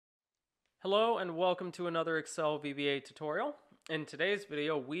Hello and welcome to another Excel VBA tutorial. In today's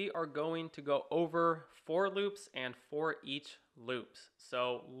video, we are going to go over for loops and for each loops.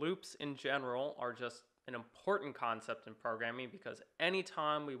 So loops in general are just an important concept in programming because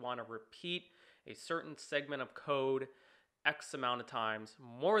anytime we want to repeat a certain segment of code X amount of times,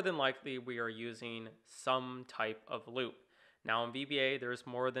 more than likely we are using some type of loop. Now in VBA, there's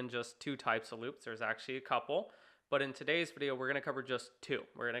more than just two types of loops. There's actually a couple. But in today's video, we're going to cover just two.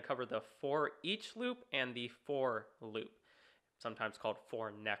 We're going to cover the for each loop and the for loop, sometimes called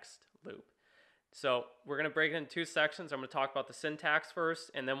for next loop. So we're going to break it into two sections. I'm going to talk about the syntax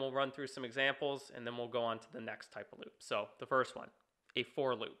first, and then we'll run through some examples, and then we'll go on to the next type of loop. So the first one, a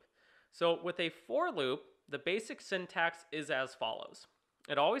for loop. So with a for loop, the basic syntax is as follows.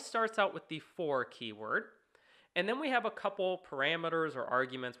 It always starts out with the for keyword. And then we have a couple parameters or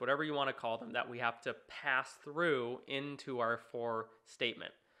arguments, whatever you want to call them, that we have to pass through into our for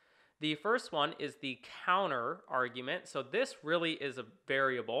statement. The first one is the counter argument. So this really is a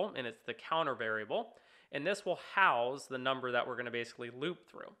variable, and it's the counter variable. And this will house the number that we're going to basically loop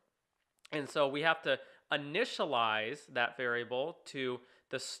through. And so we have to initialize that variable to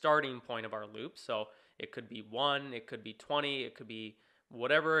the starting point of our loop. So it could be 1, it could be 20, it could be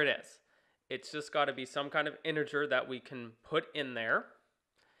whatever it is. It's just got to be some kind of integer that we can put in there.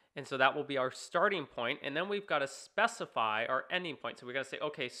 And so that will be our starting point. And then we've got to specify our ending point. So we got to say,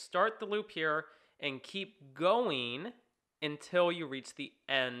 okay, start the loop here and keep going until you reach the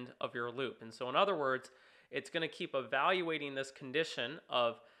end of your loop. And so in other words, it's going to keep evaluating this condition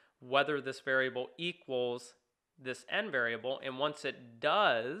of whether this variable equals this end variable. And once it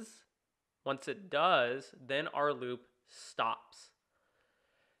does, then our loop stops.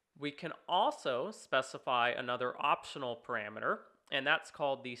 We can also specify another optional parameter, and that's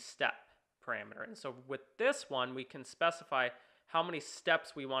called the step parameter. And so with this one, we can specify how many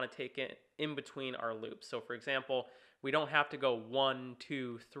steps we want to take in between our loops. So for example, we don't have to go 1,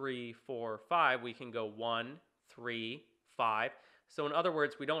 2, 3, 4, 5. We can go 1, 3, 5. So in other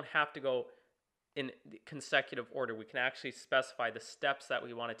words, we don't have to go in consecutive order. We can actually specify the steps that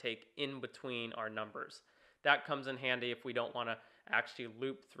we want to take in between our numbers. That comes in handy if we don't want to actually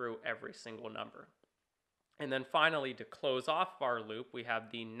loop through every single number. And then finally, to close off our loop, we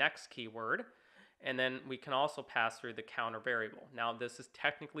have the next keyword, and then we can also pass through the counter variable. Now this is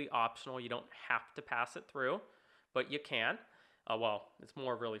technically optional. You don't have to pass it through, but you can. Well, it's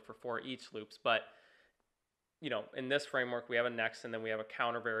more really for each loops, but in this framework we have a next, and then we have a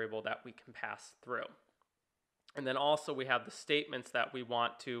counter variable that we can pass through. And then also we have the statements that we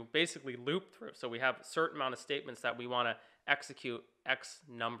want to basically loop through. So we have a certain amount of statements that we want to execute X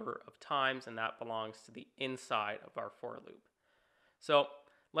number of times, and that belongs to the inside of our for loop. So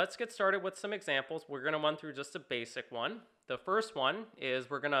let's get started with some examples. We're going to run through just a basic one. The first one is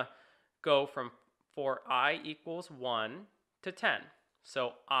we're going to go from for I equals 1 to 10.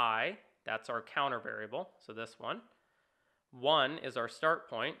 So I, that's our counter variable, so this one. 1 is our start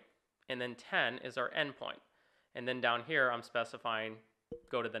point, and then 10 is our end point. And then down here, I'm specifying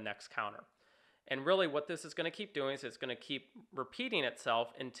go to the next counter. And really what this is going to keep doing is it's going to keep repeating itself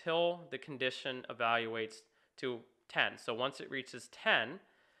until the condition evaluates to 10. So once it reaches 10,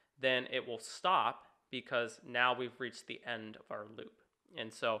 then it will stop because now we've reached the end of our loop.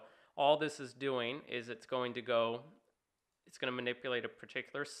 And so all this is doing is it's going to manipulate a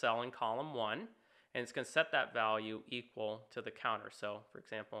particular cell in column 1, and it's going to set that value equal to the counter. So for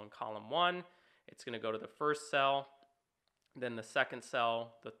example, in column 1, it's going to go to the first cell, then the second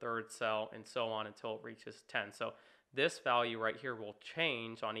cell, the third cell, and so on until it reaches 10. So this value right here will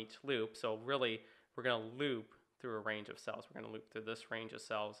change on each loop. So really, we're going to loop through a range of cells. We're going to loop through this range of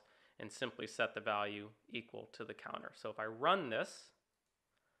cells and simply set the value equal to the counter. So if I run this,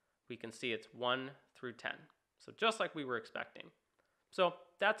 we can see it's 1 through 10. So just like we were expecting. So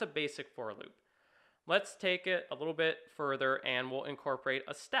that's a basic for loop. Let's take it a little bit further and we'll incorporate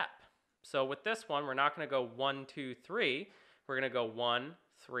a step. So with this one, we're not going to go 1, 2, 3. We're going to go 1,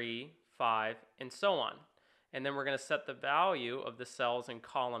 3, 5, and so on. And then we're going to set the value of the cells in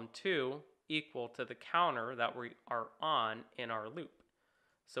column 2 equal to the counter that we are on in our loop.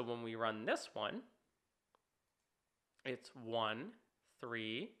 So when we run this one, it's 1,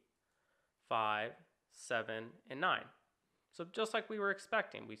 3, 5, 7, and 9. So just like we were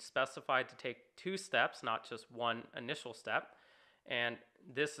expecting, we specified to take 2 steps, not just one initial step. And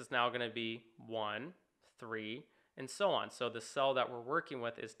this is now going to be 1, 3, and so on. So the cell that we're working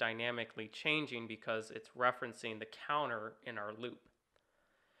with is dynamically changing because it's referencing the counter in our loop.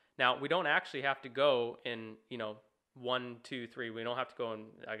 Now, we don't actually have to go in, 1, 2, 3. We don't have to go in,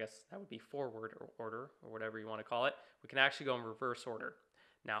 I guess that would be forward order or whatever you want to call it. We can actually go in reverse order.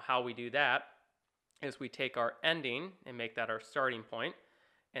 Now how we do that is we take our ending and make that our starting point,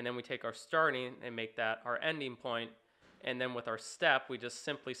 and then we take our starting and make that our ending point, and then with our step we just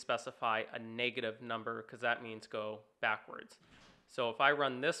simply specify a negative number because that means go backwards. So if I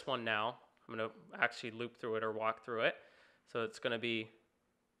run this one now, I'm going to actually loop through it or walk through it. So it's going to be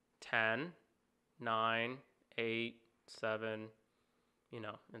 10, 9, 8, 7,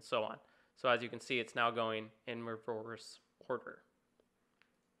 and so on. So as you can see, it's now going in reverse order.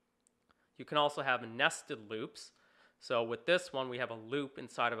 You can also have nested loops. So with this one, we have a loop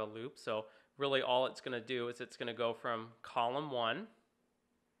inside of a loop. So really all it's going to do is it's going to go from column 1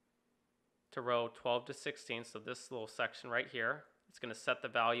 to row 12 to 16. So this little section right here, it's going to set the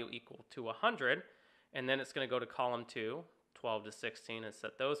value equal to 100. And then it's going to go to column 2, 12 to 16, and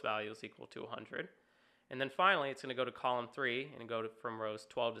set those values equal to 100. And then finally, it's going to go to column 3 and go from rows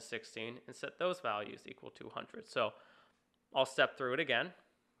 12 to 16 and set those values equal to 100. So I'll step through it again.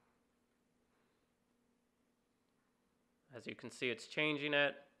 As you can see, it's changing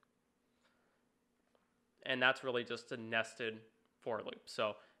it. And that's really just a nested for loop.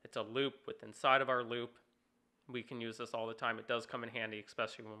 So it's a loop with inside of our loop. We can use this all the time. It does come in handy,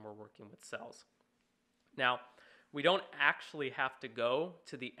 especially when we're working with cells. Now, we don't actually have to go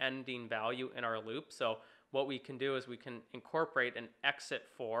to the ending value in our loop. So what we can do is we can incorporate an exit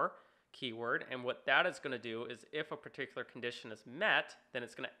for keyword. And what that is going to do is if a particular condition is met, then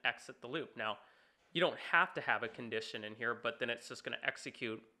it's going to exit the loop. Now, you don't have to have a condition in here, but then it's just going to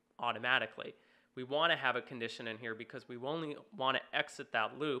execute automatically. We want to have a condition in here because we only want to exit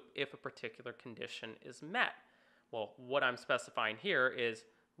that loop if a particular condition is met. Well, what I'm specifying here is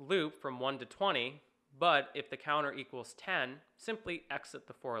loop from 1 to 20, but if the counter equals 10, simply exit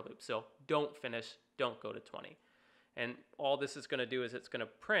the for loop. So don't finish, don't go to 20. And all this is going to do is it's going to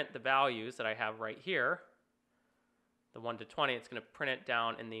print the values that I have right here, the 1 to 20, it's going to print it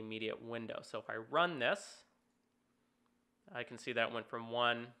down in the immediate window. So if I run this, I can see that it went from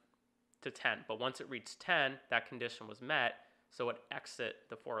 1 to 10. But once it reached 10, that condition was met, so it exit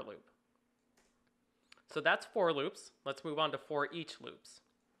the for loop. So that's for loops. Let's move on to for each loops.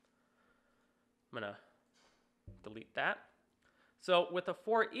 I'm going to delete that. So with a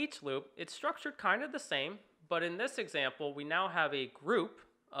for each loop, it's structured kind of the same, but in this example, we now have a group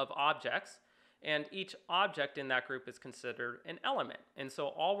of objects, and each object in that group is considered an element. And so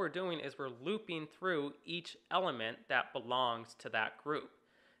all we're doing is we're looping through each element that belongs to that group.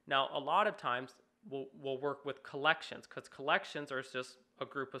 Now, a lot of times we'll work with collections because collections are just a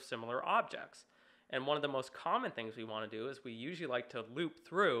group of similar objects. And one of the most common things we want to do is we usually like to loop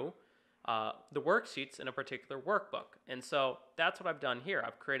through the worksheets in a particular workbook. And so that's what I've done here.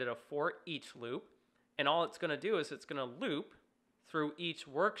 I've created a for each loop, and all it's going to do is it's going to loop through each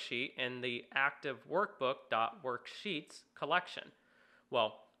worksheet in the active workbook.worksheets collection.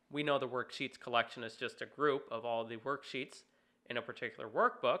 Well, we know the worksheets collection is just a group of all the worksheets in a particular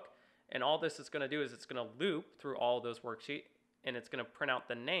workbook, and all this is going to do is it's going to loop through all those worksheets, and it's going to print out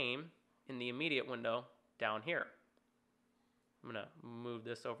the name in the immediate window down here. I'm going to move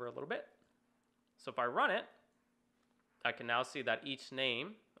this over a little bit. So if I run it, I can now see that each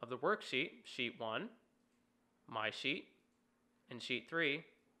name of the worksheet, sheet 1, my sheet, and sheet 3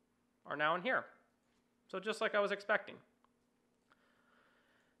 are now in here. So just like I was expecting.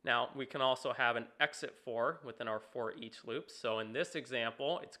 Now we can also have an exit for within our for each loop. So in this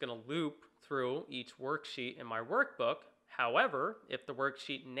example, it's going to loop through each worksheet in my workbook. However, if the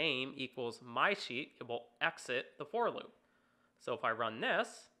worksheet name equals my sheet, it will exit the for loop. So if I run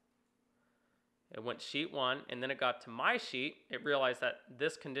this, it went sheet 1, and then it got to my sheet. It realized that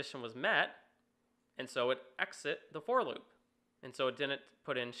this condition was met, and so it exit the for loop. And so it didn't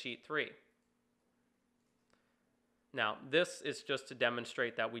put in sheet 3. Now, this is just to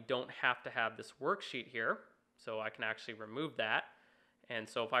demonstrate that we don't have to have this worksheet here, so I can actually remove that. And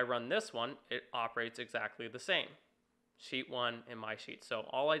so if I run this one, it operates exactly the same. Sheet 1 and my sheet. So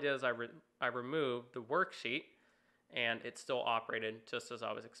all I did is I removed the worksheet, and it still operated just as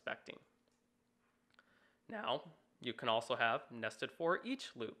I was expecting. Now, you can also have nested for each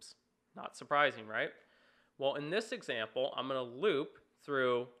loops. Not surprising, right? Well, in this example, I'm going to loop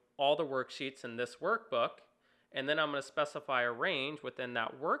through all the worksheets in this workbook, and then I'm going to specify a range within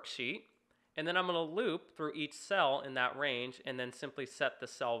that worksheet, and then I'm going to loop through each cell in that range and then simply set the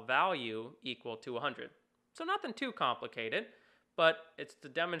cell value equal to 100. So nothing too complicated, but it's to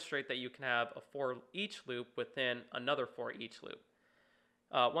demonstrate that you can have a for each loop within another for each loop.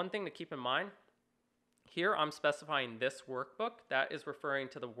 One thing to keep in mind, here I'm specifying this workbook. That is referring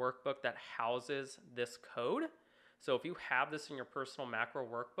to the workbook that houses this code. So if you have this in your personal macro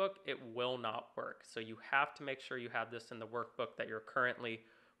workbook, it will not work. So you have to make sure you have this in the workbook that you're currently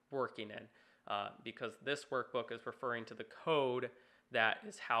working in, because this workbook is referring to the code that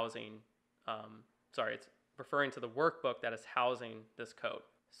is housing, it's referring to the workbook that is housing this code.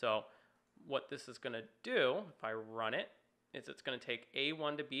 So what this is going to do, if I run it, is it's going to take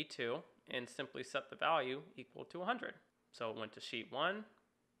A1 to B2 and simply set the value equal to 100. So it went to sheet 1,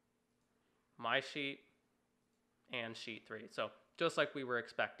 my sheet, and sheet 3. So just like we were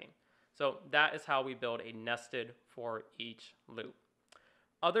expecting. So that is how we build a nested for each loop.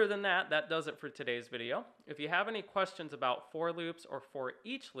 Other than that, that does it for today's video. If you have any questions about for loops or for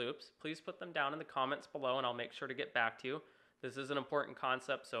each loops, please put them down in the comments below and I'll make sure to get back to you. This is an important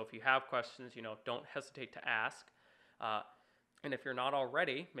concept, so if you have questions, don't hesitate to ask. And if you're not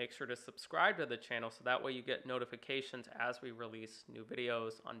already, make sure to subscribe to the channel so that way you get notifications as we release new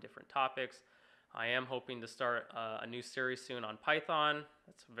videos on different topics. I am hoping to start a new series soon on Python.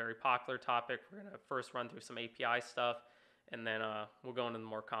 That's a very popular topic. We're going to first run through some API stuff, and then we'll go into the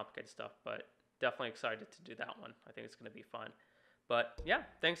more complicated stuff. But definitely excited to do that one. I think it's going to be fun. But yeah,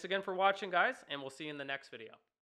 thanks again for watching, guys, and we'll see you in the next video.